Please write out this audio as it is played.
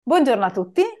Buongiorno a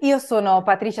tutti, io sono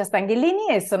Patricia Stanghellini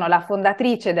e sono la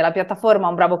fondatrice della piattaforma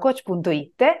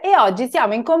unbravocoach.it e oggi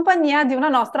siamo in compagnia di una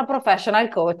nostra professional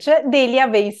coach, Delia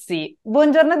Weissy.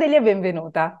 Buongiorno Delia,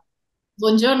 benvenuta.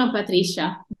 Buongiorno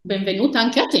Patricia, benvenuta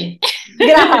anche a te.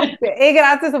 Grazie e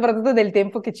grazie soprattutto del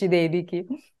tempo che ci dedichi.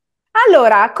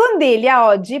 Allora, con Delia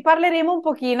oggi parleremo un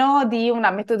pochino di una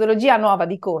metodologia nuova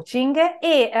di coaching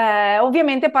e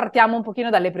ovviamente partiamo un pochino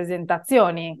dalle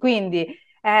presentazioni, quindi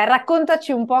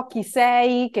raccontaci un po' chi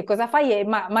sei, che cosa fai e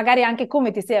magari anche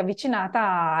come ti sei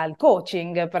avvicinata al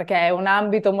coaching, perché è un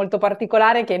ambito molto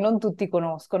particolare che non tutti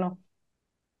conoscono.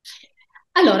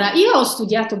 Allora, io ho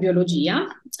studiato biologia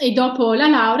e dopo la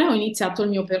laurea ho iniziato il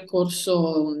mio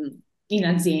percorso in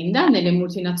azienda nelle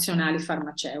multinazionali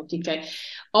farmaceutiche.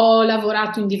 Ho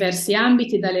lavorato in diversi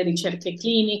ambiti, dalle ricerche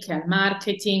cliniche al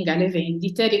marketing, alle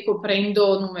vendite,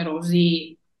 ricoprendo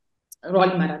numerosi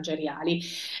ruoli manageriali.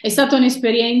 È stata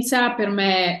un'esperienza per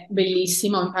me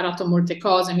bellissima, ho imparato molte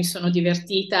cose, mi sono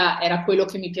divertita, era quello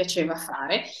che mi piaceva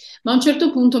fare, ma a un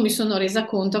certo punto mi sono resa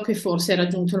conto che forse era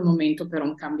giunto il momento per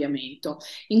un cambiamento.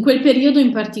 In quel periodo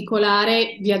in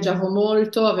particolare viaggiavo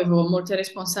molto, avevo molte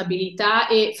responsabilità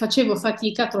e facevo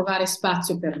fatica a trovare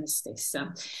spazio per me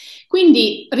stessa.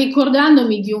 Quindi,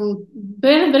 ricordandomi di un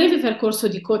breve percorso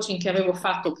di coaching che avevo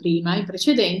fatto prima, in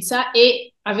precedenza,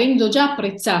 e avendo già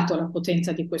apprezzato la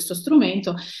potenza di questo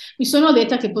strumento, mi sono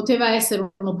detta che poteva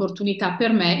essere un'opportunità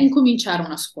per me incominciare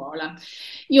una scuola.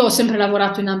 Io ho sempre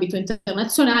lavorato in ambito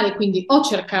internazionale, quindi ho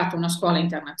cercato una scuola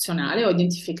internazionale, ho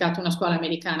identificato una scuola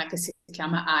americana che si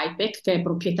chiama IPEC, che è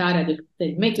proprietaria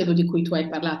del metodo di cui tu hai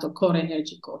parlato, Core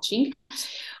Energy Coaching.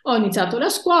 Ho iniziato la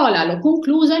scuola, l'ho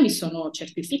conclusa e mi sono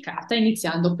certificata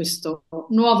iniziando questo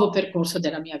nuovo percorso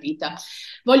della mia vita.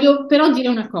 Voglio però dire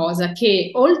una cosa,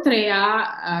 che oltre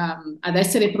ad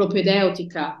essere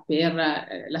propedeutica per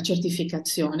la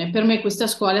certificazione, per me questa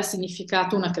scuola ha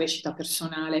significato una crescita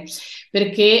personale,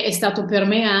 perché è stato per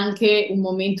me anche un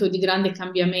momento di grande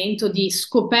cambiamento, di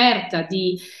scoperta,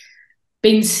 di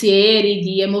pensieri,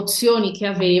 di emozioni che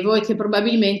avevo e che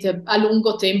probabilmente a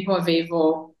lungo tempo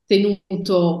avevo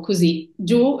tenuto così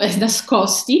giù,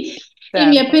 nascosti, e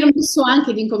mi ha Certo. permesso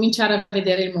anche di incominciare a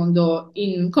vedere il mondo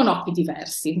con occhi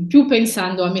diversi, più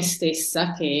pensando a me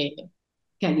stessa che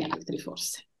agli altri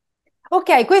forse.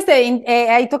 Ok, questo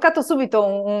hai toccato subito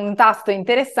un tasto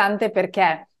interessante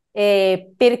perché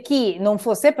per chi non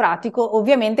fosse pratico,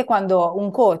 ovviamente quando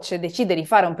un coach decide di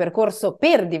fare un percorso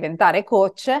per diventare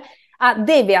coach,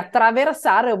 deve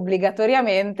attraversare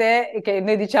obbligatoriamente, che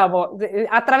noi diciamo,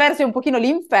 attraversi un pochino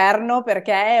l'inferno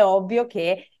perché è ovvio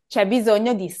che c'è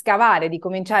bisogno di scavare, di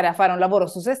cominciare a fare un lavoro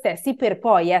su se stessi per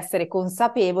poi essere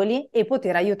consapevoli e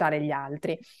poter aiutare gli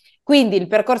altri. Quindi il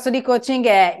percorso di coaching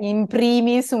è in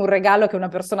primis un regalo che una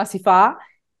persona si fa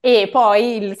e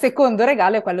poi il secondo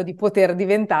regalo è quello di poter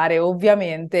diventare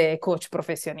ovviamente coach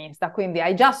professionista. Quindi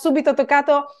hai già subito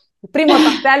toccato il primo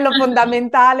tassello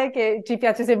fondamentale che ci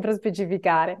piace sempre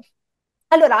specificare.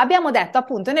 Allora, abbiamo detto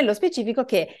appunto nello specifico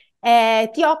che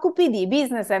ti occupi di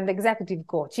business and executive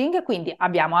coaching, quindi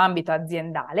abbiamo ambito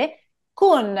aziendale,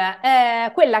 con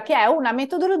quella che è una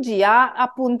metodologia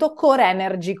appunto core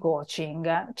energy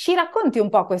coaching. Ci racconti un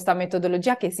po' questa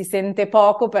metodologia che si sente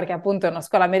poco perché appunto è una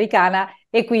scuola americana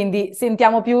e quindi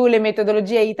sentiamo più le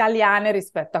metodologie italiane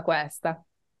rispetto a questa.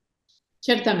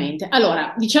 Certamente.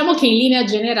 Allora, diciamo che in linea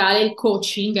generale il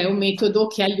coaching è un metodo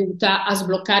che aiuta a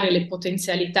sbloccare le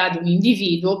potenzialità di un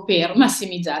individuo per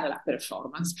massimizzare la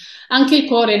performance. Anche il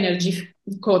Core Energy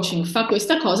Coaching fa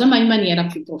questa cosa, ma in maniera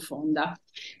più profonda.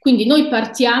 Quindi noi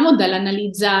partiamo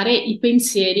dall'analizzare i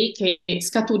pensieri che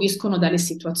scaturiscono dalle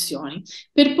situazioni,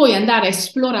 per poi andare a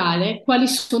esplorare quali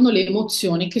sono le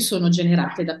emozioni che sono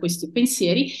generate da questi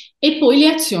pensieri e poi le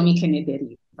azioni che ne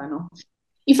derivano.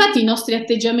 Infatti i nostri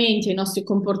atteggiamenti e i nostri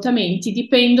comportamenti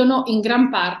dipendono in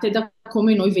gran parte da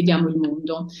come noi vediamo il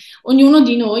mondo. Ognuno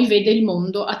di noi vede il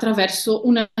mondo attraverso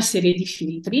una serie di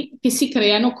filtri che si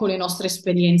creano con le nostre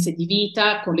esperienze di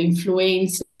vita, con le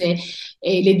influenze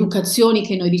e le educazioni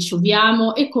che noi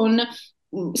riceviamo e con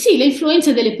sì, le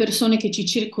influenze delle persone che ci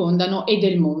circondano e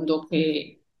del mondo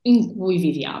in cui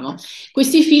viviamo.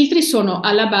 Questi filtri sono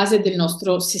alla base del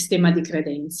nostro sistema di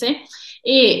credenze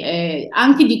e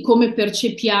anche di come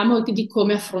percepiamo e di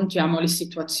come affrontiamo le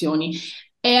situazioni.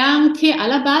 È anche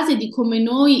alla base di come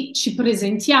noi ci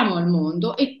presentiamo al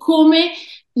mondo e come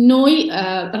noi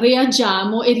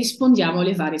reagiamo e rispondiamo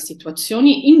alle varie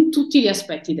situazioni in tutti gli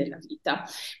aspetti della vita.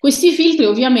 Questi filtri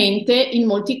ovviamente in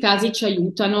molti casi ci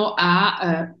aiutano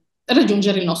a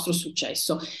raggiungere il nostro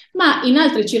successo, ma in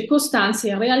altre circostanze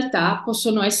in realtà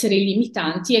possono essere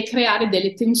limitanti e creare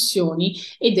delle tensioni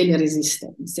e delle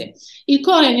resistenze. Il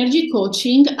Core Energy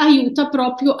Coaching aiuta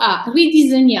proprio a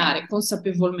ridisegnare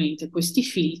consapevolmente questi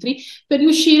filtri per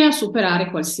riuscire a superare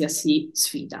qualsiasi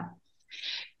sfida.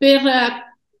 Per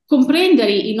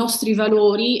comprendere i nostri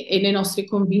valori e le nostre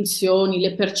convinzioni,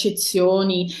 le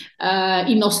percezioni,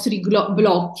 i nostri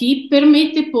blocchi,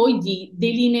 permette poi di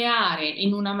delineare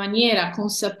in una maniera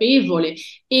consapevole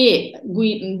e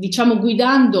diciamo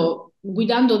guidando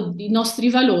i nostri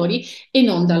valori e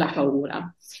non dalla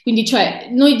paura. Quindi, cioè,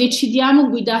 noi decidiamo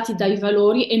guidati dai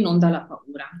valori e non dalla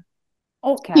paura.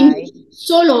 Ok. Quindi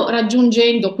solo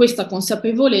raggiungendo questa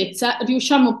consapevolezza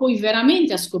riusciamo poi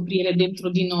veramente a scoprire dentro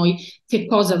di noi che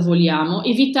cosa vogliamo,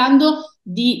 evitando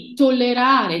di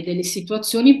tollerare delle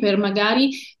situazioni per magari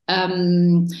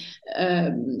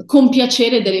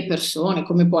compiacere delle persone,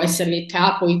 come può essere il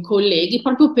capo, i colleghi,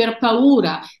 proprio per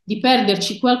paura di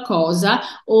perderci qualcosa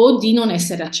o di non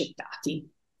essere accettati.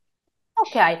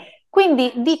 Ok,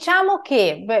 quindi diciamo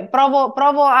che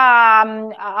provo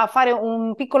a fare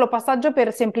un piccolo passaggio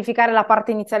per semplificare la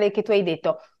parte iniziale che tu hai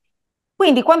detto.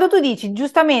 Quindi quando tu dici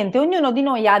giustamente ognuno di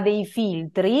noi ha dei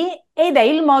filtri ed è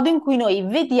il modo in cui noi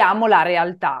vediamo la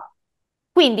realtà.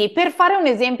 Quindi per fare un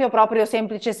esempio proprio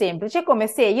semplice semplice, è come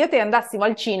se io e te andassimo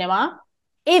al cinema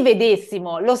e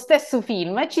vedessimo lo stesso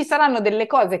film, ci saranno delle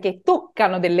cose che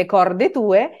toccano delle corde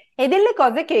tue e delle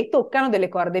cose che toccano delle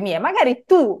corde mie. Magari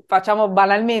tu, facciamo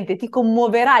banalmente, ti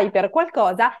commuoverai per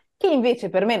qualcosa che invece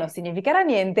per me non significherà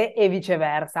niente e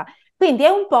viceversa. Quindi è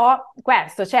un po'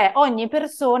 questo, cioè ogni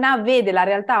persona vede la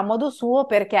realtà a modo suo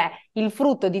perché il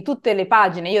frutto di tutte le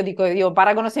pagine, io dico, io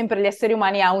paragono sempre gli esseri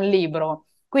umani a un libro.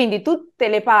 Quindi tutte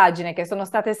le pagine che sono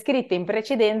state scritte in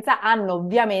precedenza hanno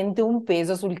ovviamente un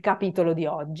peso sul capitolo di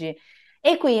oggi.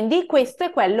 E quindi questo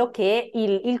è quello che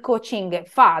il coaching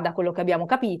fa, da quello che abbiamo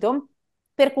capito,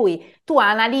 per cui tu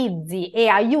analizzi e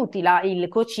aiuti il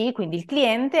coachee, quindi il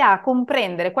cliente, a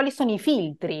comprendere quali sono i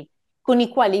filtri con i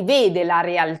quali vede la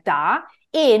realtà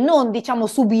e non, diciamo,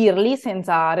 subirli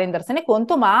senza rendersene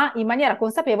conto, ma in maniera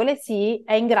consapevole si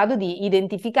è in grado di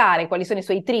identificare quali sono i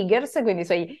suoi triggers, quindi i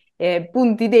suoi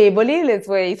punti deboli,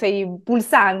 i suoi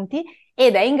pulsanti,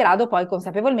 ed è in grado poi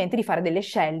consapevolmente di fare delle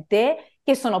scelte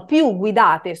che sono più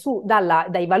guidate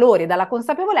dai valori e dalla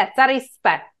consapevolezza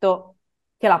rispetto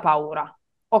che la paura.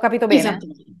 Ho capito bene?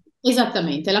 Esattamente,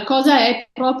 esattamente. La cosa è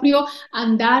proprio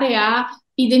andare a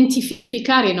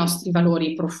identificare i nostri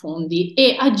valori profondi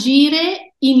e agire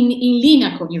in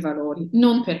linea con i valori,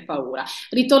 non per paura.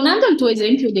 Ritornando al tuo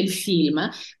esempio del film,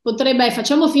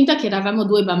 facciamo finta che eravamo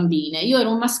due bambine, io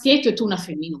ero un maschietto e tu una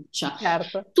femminuccia.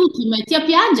 Certo. Tu ti metti a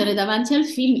piangere davanti al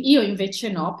film, io invece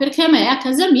no, perché a me a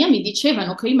casa mia mi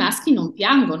dicevano che i maschi non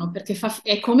piangono perché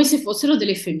è come se fossero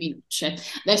delle femminucce.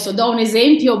 Adesso do un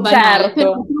esempio banale,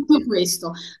 però è Certo. proprio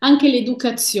questo, anche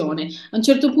l'educazione. A un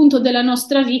certo punto della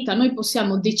nostra vita noi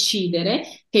possiamo decidere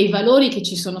che i valori che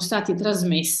ci sono stati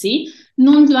trasmessi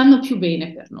non vanno più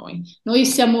bene per noi. Noi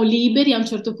siamo liberi a un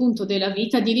certo punto della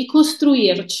vita di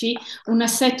ricostruirci un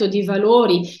assetto di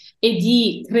valori e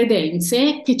di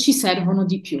credenze che ci servono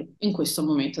di più in questo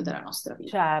momento della nostra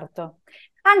vita. Certo,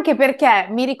 anche perché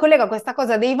mi ricollego a questa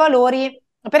cosa dei valori,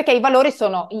 perché i valori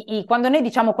sono, quando noi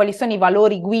diciamo quali sono i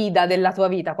valori guida della tua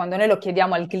vita, quando noi lo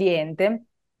chiediamo al cliente,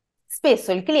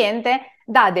 spesso il cliente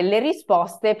dà delle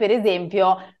risposte, per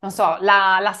esempio, non so,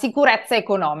 la sicurezza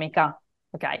economica,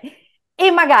 ok? E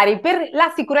magari per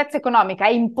la sicurezza economica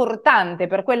è importante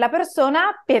per quella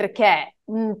persona perché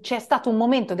c'è stato un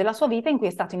momento della sua vita in cui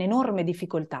è stato in enorme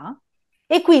difficoltà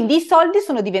e quindi i soldi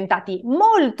sono diventati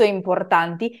molto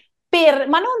importanti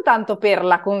ma non tanto per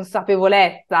la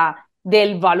consapevolezza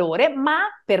del valore, ma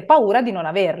per paura di non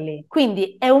averli.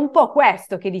 Quindi è un po'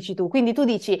 questo che dici tu. Quindi tu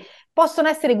dici, possono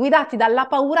essere guidati dalla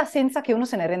paura senza che uno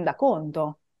se ne renda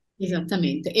conto.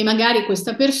 Esattamente. E magari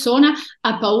questa persona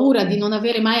ha paura di non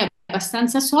avere mai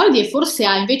abbastanza soldi e forse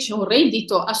ha invece un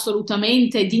reddito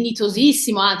assolutamente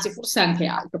dignitosissimo, anzi forse anche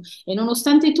alto. E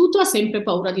nonostante tutto ha sempre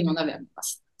paura di non averne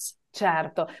abbastanza.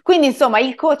 Certo. Quindi, insomma,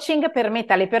 il coaching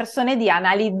permette alle persone di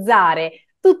analizzare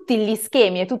tutti gli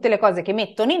schemi e tutte le cose che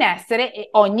mettono in essere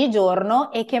ogni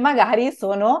giorno e che magari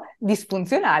sono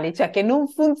disfunzionali, cioè che non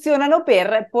funzionano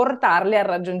per portarle al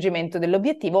raggiungimento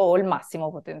dell'obiettivo o il massimo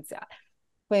potenziale.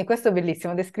 Quindi questo è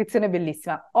bellissimo, descrizione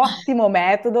bellissima, ottimo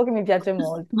metodo che mi piace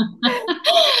molto.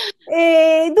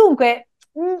 E dunque,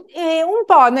 un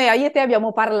po' noi io e te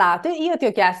abbiamo parlato, io ti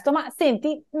ho chiesto, ma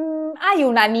senti, hai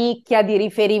una nicchia di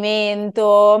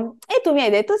riferimento? E tu mi hai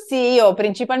detto sì, io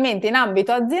principalmente in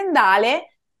ambito aziendale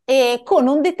e con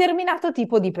un determinato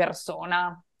tipo di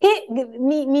persona. E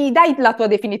mi dai la tua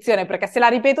definizione, perché se la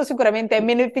ripeto sicuramente è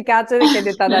meno efficace che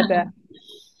detta da te.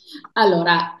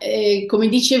 Allora, come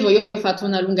dicevo, io ho fatto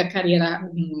una lunga carriera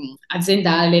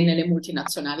aziendale nelle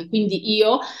multinazionali, quindi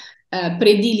io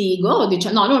prediligo,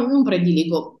 diciamo, no, non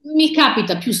prediligo, mi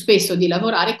capita più spesso di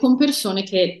lavorare con persone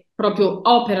che proprio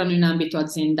operano in ambito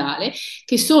aziendale,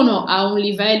 che sono a un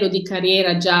livello di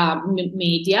carriera già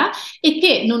media e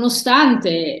che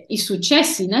nonostante i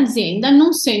successi in azienda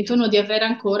non sentono di aver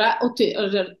ancora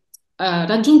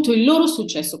raggiunto il loro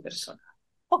successo personale.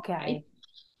 Ok, Ok?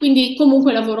 Quindi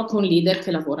comunque lavoro con leader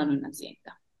che lavorano in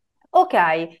azienda. ok.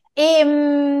 E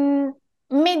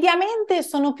mediamente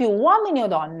sono più uomini o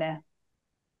donne?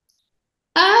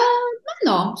 Ma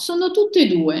no, sono tutte e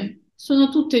due, sono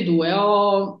tutte e due.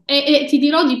 E ti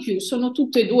dirò di più, sono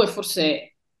tutte e due,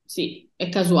 forse sì, è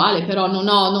casuale, però non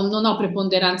ho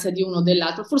preponderanza di uno o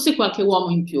dell'altro, forse qualche uomo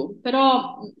in più,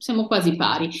 però siamo quasi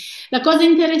pari. La cosa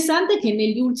interessante è che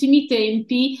negli ultimi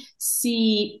tempi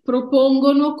si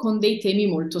propongono con dei temi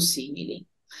molto simili.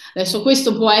 Adesso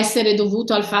questo può essere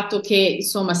dovuto al fatto che,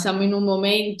 insomma, siamo in un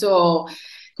momento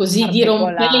così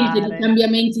dirompente, di Particolare.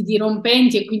 cambiamenti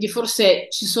dirompenti e quindi forse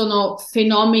ci sono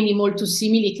fenomeni molto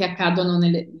simili che accadono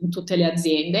in tutte le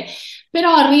aziende,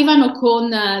 però arrivano con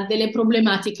delle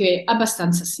problematiche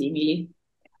abbastanza simili.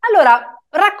 Allora,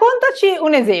 raccontaci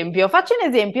un esempio. Facci un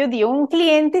esempio di un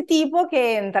cliente tipo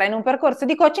che entra in un percorso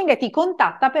di coaching e ti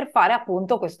contatta per fare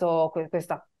appunto questo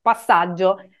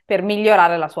passaggio per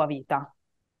migliorare la sua vita.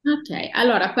 Ok,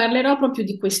 allora parlerò proprio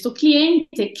di questo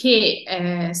cliente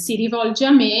che si rivolge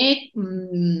a me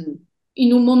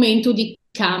in un momento di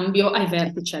cambio ai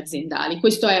vertici aziendali.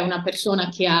 Questa è una persona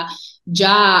che ha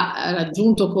già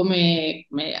raggiunto, come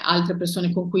altre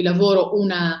persone con cui lavoro, un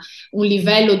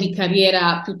livello di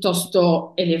carriera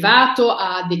piuttosto elevato,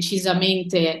 ha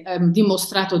decisamente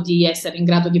dimostrato di essere in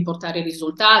grado di portare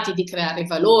risultati, di creare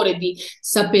valore, di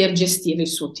saper gestire il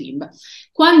suo team.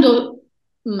 Quando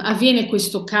avviene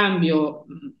questo cambio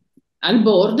al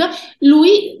board,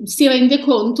 lui si rende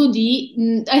conto di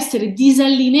essere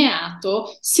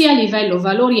disallineato sia a livello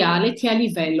valoriale che a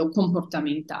livello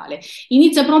comportamentale.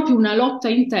 Inizia proprio una lotta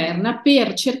interna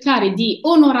per cercare di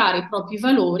onorare i propri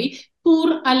valori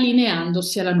pur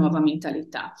allineandosi alla nuova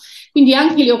mentalità. Quindi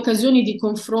anche le occasioni di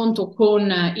confronto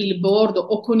con il board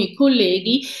o con i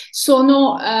colleghi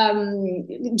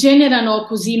generano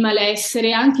così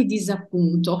malessere, anche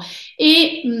disappunto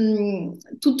e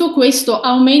tutto questo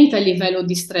aumenta il livello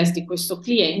di stress di questo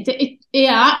cliente e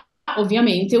ha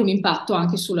ovviamente un impatto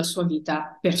anche sulla sua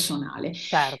vita personale.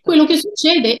 Certo, Quello che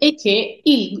succede è che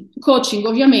il coaching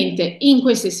ovviamente in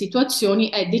queste situazioni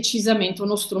è decisamente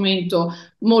uno strumento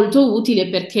molto utile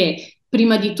perché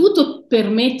prima di tutto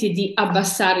permette di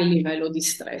abbassare il livello di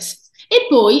stress e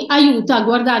poi aiuta a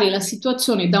guardare la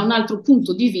situazione da un altro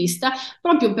punto di vista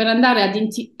proprio per andare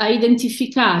a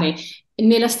identificare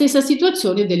nella stessa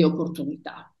situazione delle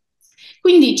opportunità.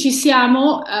 Quindi ci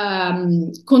siamo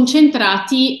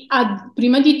concentrati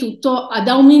prima di tutto ad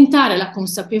aumentare la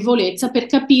consapevolezza per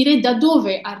capire da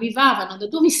dove arrivavano, da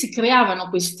dove si creavano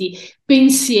questi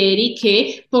pensieri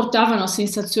che portavano a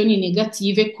sensazioni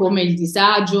negative come il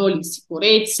disagio,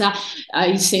 l'insicurezza,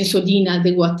 il senso di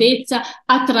inadeguatezza,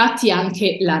 a tratti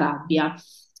anche la rabbia.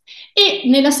 E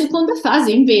nella seconda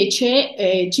fase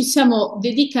invece ci siamo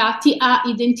dedicati a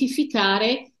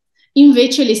identificare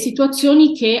invece le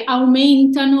situazioni che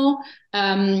aumentano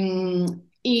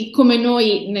come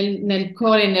noi nel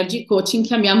Core Energy Coaching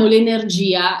chiamiamo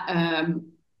l'energia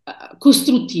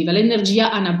costruttiva, l'energia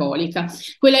anabolica,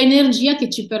 quella energia che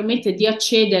ci permette di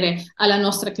accedere alla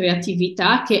nostra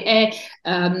creatività, che è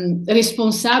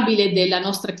responsabile della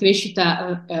nostra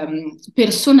crescita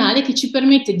personale, che ci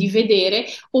permette di vedere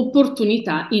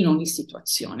opportunità in ogni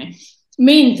situazione.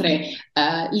 Mentre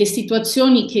le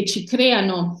situazioni che ci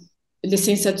creano le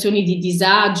sensazioni di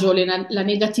disagio, la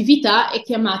negatività è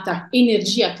chiamata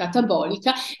energia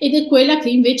catabolica ed è quella che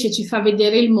invece ci fa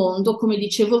vedere il mondo, come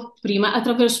dicevo prima,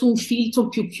 attraverso un filtro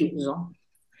più chiuso.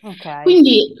 ok,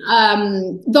 Quindi,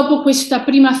 dopo questa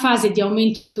prima fase di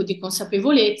aumento di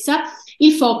consapevolezza,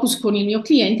 il focus con il mio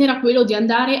cliente era quello di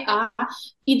andare a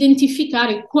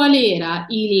identificare qual era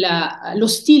lo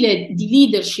stile di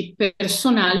leadership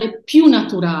personale più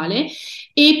naturale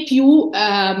e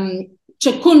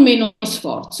cioè con meno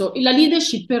sforzo. La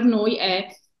leadership per noi è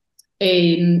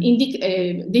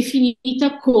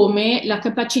definita come la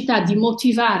capacità di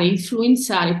motivare e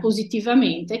influenzare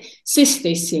positivamente se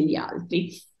stessi e gli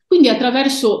altri. Quindi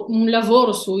attraverso un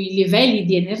lavoro sui livelli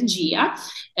di energia,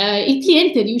 il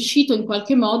cliente è riuscito in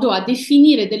qualche modo a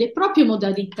definire delle proprie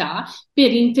modalità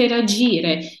per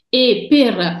interagire e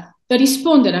per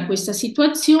rispondere a questa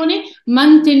situazione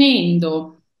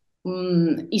mantenendo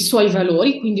i suoi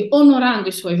valori, quindi onorando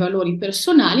i suoi valori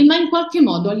personali, ma in qualche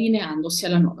modo allineandosi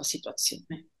alla nuova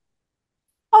situazione.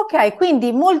 Ok,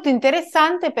 quindi molto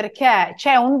interessante perché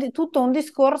c'è tutto un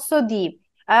discorso di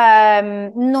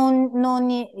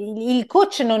il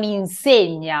coach non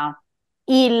insegna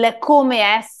il come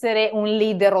essere un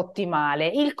leader ottimale.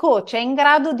 Il coach è in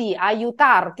grado di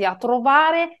aiutarti a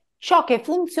trovare ciò che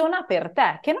funziona per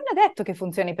te, che non è detto che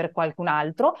funzioni per qualcun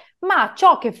altro, ma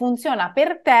ciò che funziona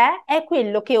per te è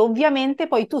quello che ovviamente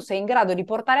poi tu sei in grado di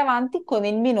portare avanti con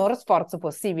il minor sforzo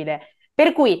possibile.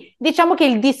 Per cui diciamo che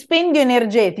il dispendio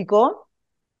energetico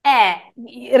è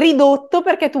ridotto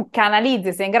perché tu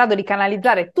canalizzi, sei in grado di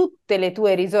canalizzare tutte le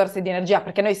tue risorse di energia,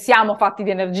 perché noi siamo fatti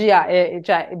di energia e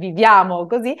cioè viviamo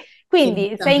così, quindi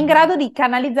sei in Esattamente. grado di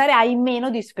canalizzare, hai meno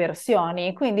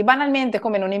dispersioni. Quindi banalmente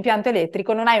come in un impianto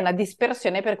elettrico non hai una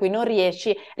dispersione per cui non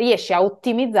riesci a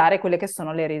ottimizzare quelle che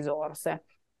sono le risorse.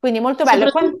 Quindi molto bello. E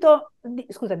Soprattutto, quanto...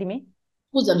 Scusa, dimmi.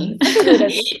 scusami,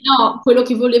 Figurati. no, quello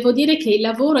che volevo dire è che il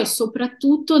lavoro è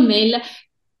soprattutto nel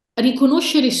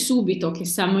riconoscere subito che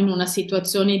siamo in una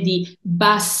situazione di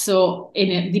bassa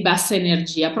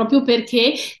energia, proprio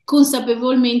perché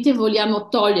consapevolmente vogliamo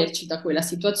toglierci da quella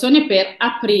situazione per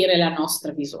aprire la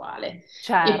nostra visuale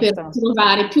e per Certo.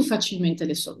 trovare più facilmente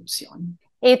le soluzioni.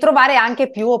 E trovare anche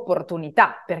più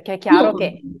opportunità, perché è Più chiaro che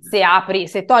opportunità. se apri,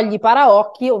 se togli i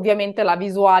paraocchi, ovviamente la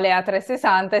visuale è a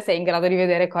 360 e sei in grado di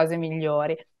vedere cose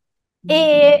migliori. E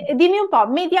Esattamente. dimmi un po',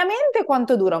 mediamente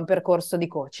quanto dura un percorso di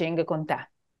coaching con te?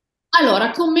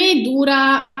 Allora, con me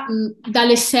dura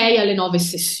dalle 6 alle 9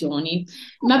 sessioni,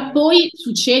 Ok, ma poi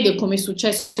succede, come è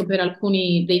successo per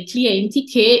alcuni dei clienti,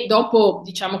 che dopo,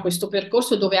 diciamo, questo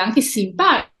percorso dove anche si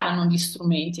imparano gli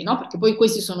strumenti, no? Perché poi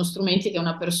questi sono strumenti che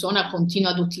una persona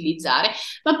continua ad utilizzare,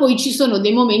 ma poi ci sono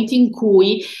dei momenti in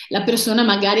cui la persona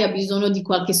magari ha bisogno di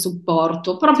qualche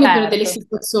supporto, proprio per delle certo.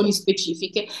 situazioni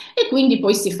specifiche, e quindi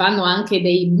poi si fanno anche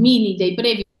dei mini, dei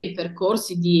brevi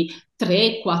percorsi di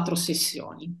 3-4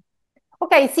 sessioni.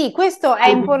 Ok, sì, questo è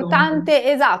Al bisogno.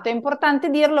 importante, esatto, è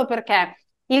importante dirlo perché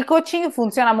il coaching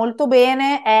funziona molto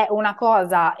bene, è una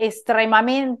cosa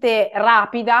estremamente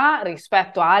rapida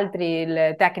rispetto a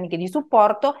altre tecniche di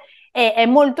supporto e è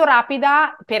molto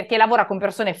rapida perché lavora con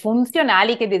persone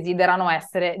funzionali che desiderano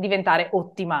diventare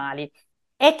ottimali.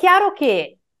 È chiaro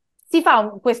che si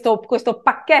fa questo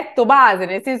pacchetto base,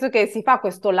 nel senso che si fa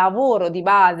questo lavoro di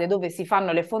base dove si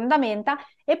fanno le fondamenta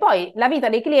e poi la vita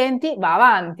dei clienti va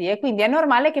avanti e quindi è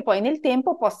normale che poi nel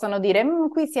tempo possano dire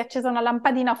qui si è accesa una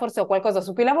lampadina, forse ho qualcosa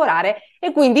su cui lavorare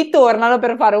e quindi tornano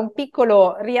per fare un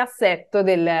piccolo riassetto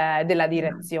della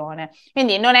direzione.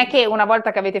 Quindi non è che una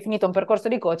volta che avete finito un percorso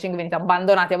di coaching venite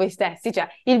abbandonati a voi stessi, cioè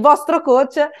il vostro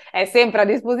coach è sempre a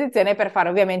disposizione per fare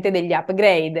ovviamente degli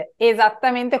upgrade,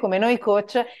 esattamente come noi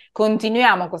coach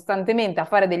continuiamo costantemente a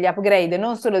fare degli upgrade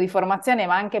non solo di formazione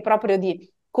ma anche proprio di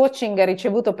coaching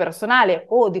ricevuto personale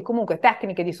o di comunque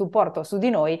tecniche di supporto su di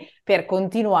noi per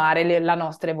continuare la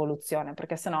nostra evoluzione,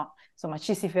 perché sennò insomma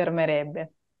ci si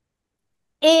fermerebbe.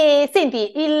 E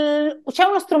senti, c'è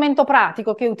uno strumento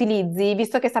pratico che utilizzi,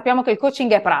 visto che sappiamo che il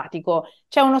coaching è pratico,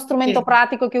 c'è uno strumento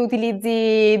pratico che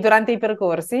utilizzi durante i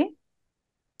percorsi?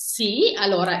 Sì,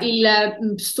 allora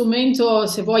il strumento,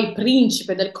 se vuoi,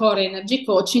 principe del Core Energy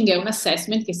Coaching è un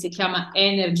assessment che si chiama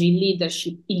Energy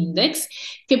Leadership Index,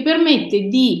 che permette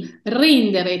di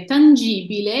rendere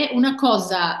tangibile una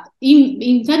cosa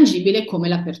intangibile come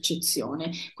la percezione.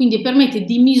 Quindi permette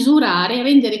di misurare e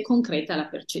rendere concreta la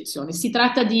percezione. Si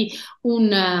tratta di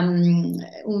un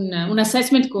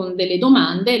assessment con delle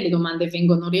domande, le domande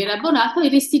vengono rielaborate e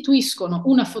restituiscono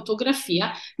una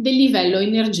fotografia del livello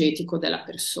energetico della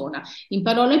persona. In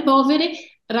parole povere,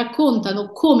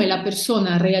 raccontano come la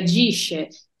persona reagisce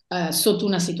sotto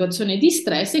una situazione di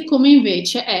stress e come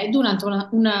invece è durante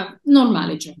una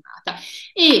normale giornata.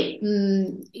 E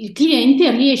il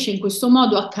cliente riesce in questo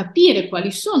modo a capire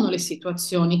quali sono le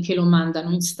situazioni che lo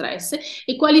mandano in stress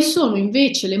e quali sono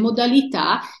invece le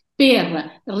modalità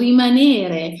per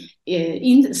rimanere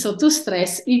sotto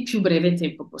stress il più breve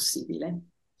tempo possibile.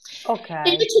 Ok, E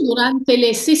invece durante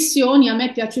le sessioni a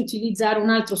me piace utilizzare un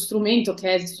altro strumento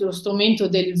che è lo strumento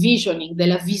del visioning,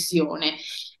 della visione.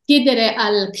 Chiedere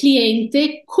al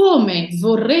cliente come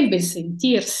vorrebbe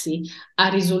sentirsi a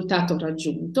risultato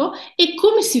raggiunto e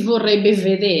come si vorrebbe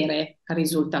vedere a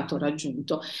risultato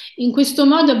raggiunto. In questo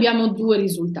modo abbiamo due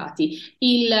risultati.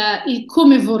 Il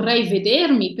come vorrei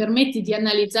vedermi permette di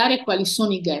analizzare quali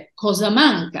sono i gap, cosa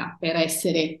manca per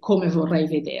essere come vorrei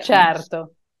vedermi.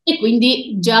 certo. e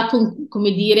quindi già,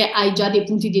 come dire, hai già dei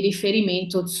punti di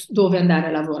riferimento dove andare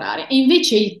a lavorare. E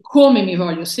invece il come mi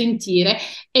voglio sentire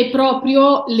è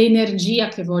proprio l'energia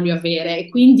che voglio avere e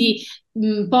quindi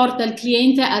porta il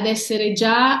cliente ad essere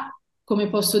già, come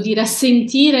posso dire, a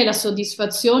sentire la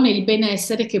soddisfazione, il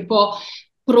benessere che può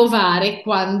provare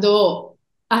quando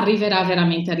arriverà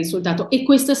veramente al risultato. E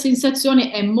questa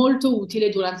sensazione è molto utile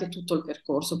durante tutto il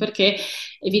percorso, perché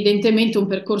evidentemente un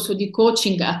percorso di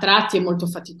coaching a tratti è molto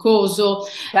faticoso,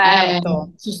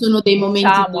 Certo, ci sono dei momenti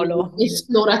di diciamolo.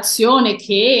 esplorazione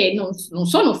che non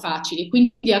sono facili,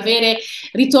 quindi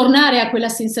ritornare a quella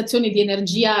sensazione di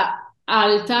energia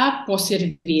alta può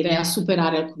servire a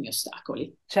superare alcuni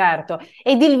ostacoli. Certo,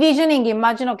 ed il visioning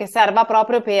immagino che serva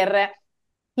proprio per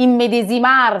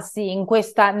immedesimarsi in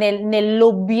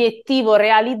nell'obiettivo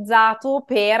realizzato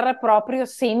per proprio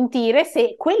sentire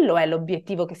se quello è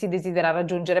l'obiettivo che si desidera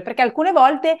raggiungere, perché alcune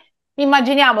volte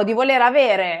immaginiamo di voler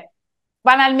avere,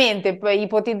 banalmente, poi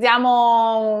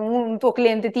ipotizziamo un tuo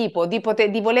cliente tipo, di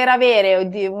voler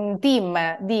avere un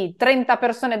team di 30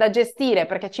 persone da gestire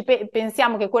perché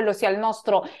pensiamo che quello sia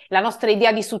la nostra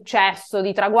idea di successo,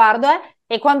 di traguardo,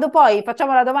 e quando poi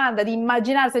facciamo la domanda di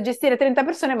immaginarsi a gestire 30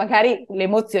 persone, magari le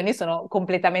emozioni sono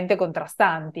completamente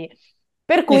contrastanti.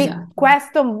 Per cui Esatto.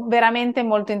 questo veramente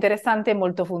molto interessante e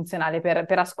molto funzionale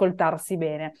per ascoltarsi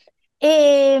bene.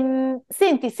 E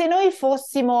senti, se noi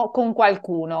fossimo con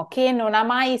qualcuno che non ha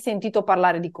mai sentito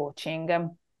parlare di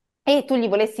coaching e tu gli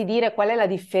volessi dire qual è la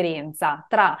differenza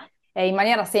tra, in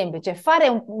maniera semplice,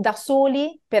 fare da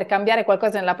soli per cambiare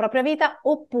qualcosa nella propria vita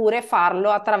oppure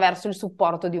farlo attraverso il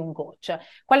supporto di un coach,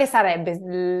 quale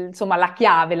sarebbe, insomma, la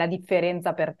chiave, la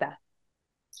differenza per te?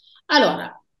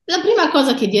 Allora, la prima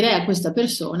cosa che direi a questa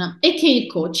persona è che il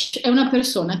coach è una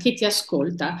persona che ti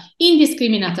ascolta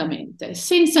indiscriminatamente,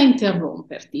 senza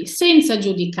interromperti, senza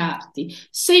giudicarti,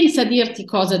 senza dirti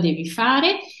cosa devi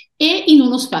fare e in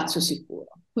uno spazio sicuro.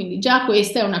 Quindi già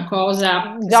questa è una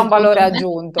cosa che Già un secondo valore me è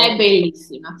aggiunto.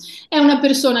 bellissima. È una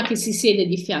persona che si siede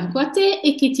di fianco a te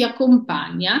e che ti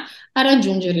accompagna a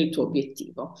raggiungere il tuo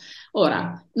obiettivo.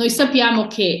 Ora, noi sappiamo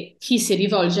che chi si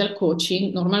rivolge al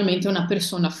coaching normalmente è una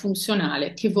persona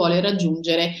funzionale che vuole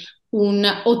raggiungere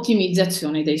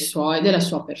un'ottimizzazione della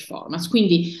sua performance.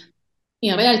 Quindi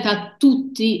in realtà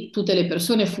tutte le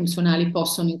persone funzionali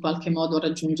possono in qualche modo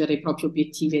raggiungere i propri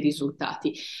obiettivi e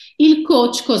risultati. Il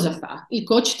coach cosa fa? Il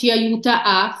coach ti aiuta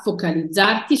a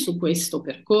focalizzarti su questo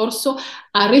percorso,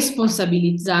 a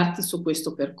responsabilizzarti su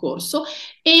questo percorso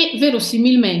e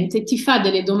verosimilmente ti fa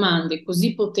delle domande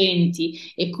così potenti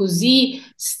e così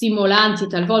stimolanti,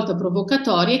 talvolta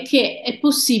provocatorie, che è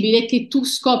possibile che tu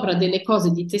scopra delle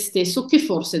cose di te stesso che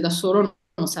forse da solo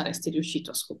non saresti riuscito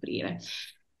a scoprire.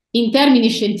 In termini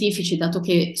scientifici, dato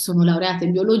che sono laureata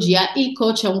in biologia, il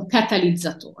coach è un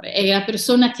catalizzatore, è la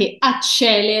persona che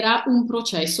accelera un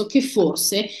processo che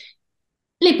forse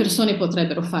le persone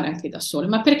potrebbero fare anche da sole,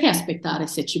 ma perché aspettare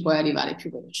se ci puoi arrivare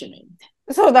più velocemente?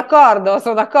 Sono d'accordo,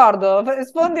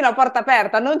 sfondi una porta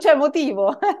aperta, non c'è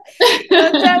motivo,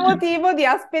 non c'è motivo di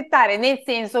aspettare, nel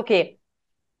senso che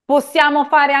possiamo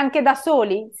fare anche da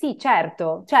soli? Sì,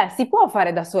 certo, cioè si può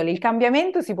fare da soli, il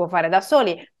cambiamento si può fare da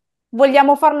soli.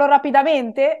 Vogliamo farlo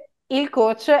rapidamente? Il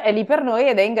coach è lì per noi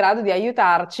ed è in grado di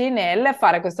aiutarci nel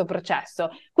fare questo processo.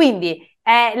 Quindi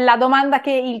la domanda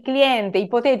che il cliente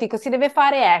ipotetico si deve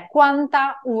fare è: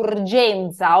 quanta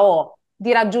urgenza ho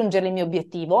di raggiungere il mio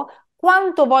obiettivo?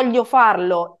 Quanto voglio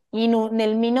farlo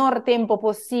nel minor tempo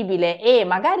possibile e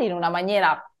magari in una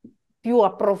maniera più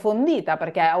approfondita,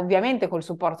 perché ovviamente col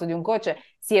supporto di un coach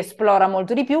si esplora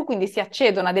molto di più, quindi si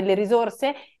accedono a delle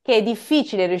risorse che è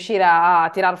difficile riuscire a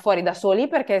tirar fuori da soli,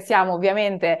 perché siamo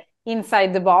ovviamente inside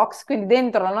the box, quindi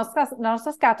dentro la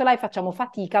nostra scatola, e facciamo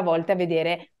fatica a volte a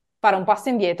vedere, fare un passo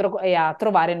indietro e a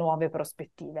trovare nuove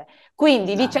prospettive.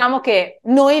 Quindi Esatto. diciamo che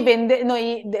noi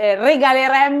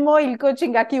regaleremmo il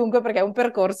coaching a chiunque, perché è un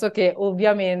percorso che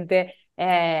ovviamente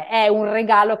è un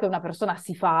regalo che una persona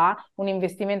si fa, un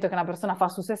investimento che una persona fa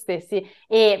su se stessi,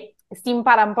 e si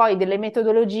impara poi delle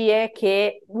metodologie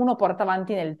che uno porta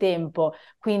avanti nel tempo,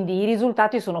 quindi i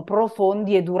risultati sono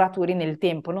profondi e duraturi nel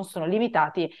tempo, non sono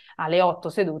limitati alle 8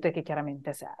 sedute che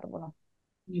chiaramente servono.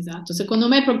 Esatto, secondo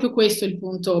me è proprio questo il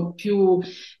punto più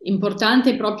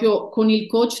importante, proprio con il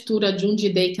coach tu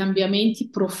raggiungi dei cambiamenti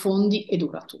profondi e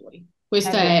duraturi. È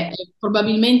Questa vero. è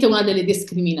probabilmente una delle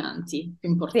discriminanti più Sì,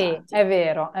 importanti. è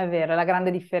vero, è la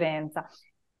grande differenza.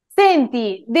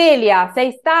 Senti, Delia,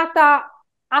 sei stata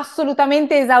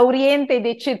assolutamente esauriente ed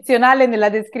eccezionale nella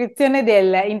descrizione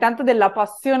intanto della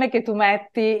passione che tu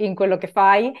metti in quello che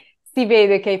fai, si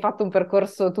vede che hai fatto un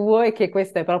percorso tuo e che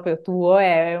questo è proprio tuo,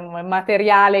 è un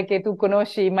materiale che tu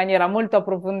conosci in maniera molto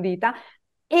approfondita.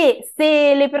 E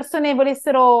se le persone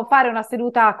volessero fare una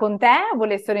seduta con te,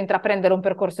 volessero intraprendere un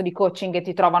percorso di coaching,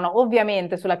 ti trovano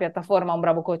ovviamente sulla piattaforma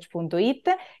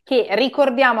unbravocoach.it, che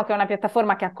ricordiamo che è una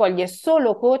piattaforma che accoglie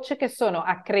solo coach che sono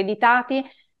accreditati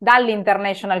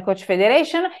dall'International Coach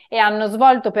Federation e hanno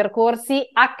svolto percorsi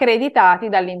accreditati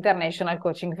dall'International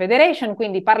Coaching Federation,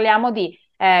 quindi parliamo di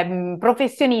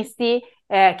professionisti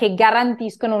che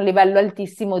garantiscono un livello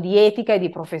altissimo di etica e di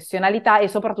professionalità e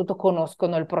soprattutto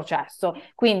conoscono il processo.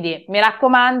 Quindi mi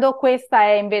raccomando, questa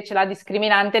è invece la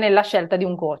discriminante nella scelta di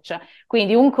un coach,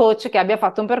 quindi un coach che abbia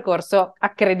fatto un percorso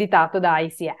accreditato da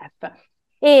ICF.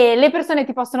 E le persone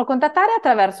ti possono contattare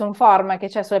attraverso un form che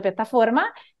c'è sulla piattaforma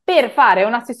per fare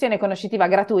una sessione conoscitiva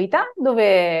gratuita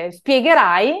dove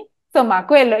spiegherai, insomma,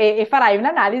 quello e farai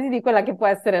un'analisi di quella che può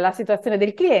essere la situazione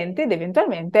del cliente ed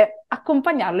eventualmente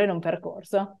accompagnarlo in un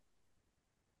percorso.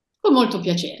 Con molto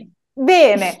piacere.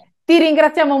 Bene, ti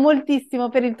ringraziamo moltissimo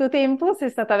per il tuo tempo, sei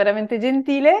stata veramente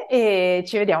gentile e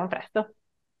ci vediamo presto.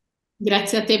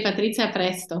 Grazie a te, Patrizia, a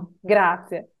presto.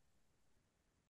 Grazie.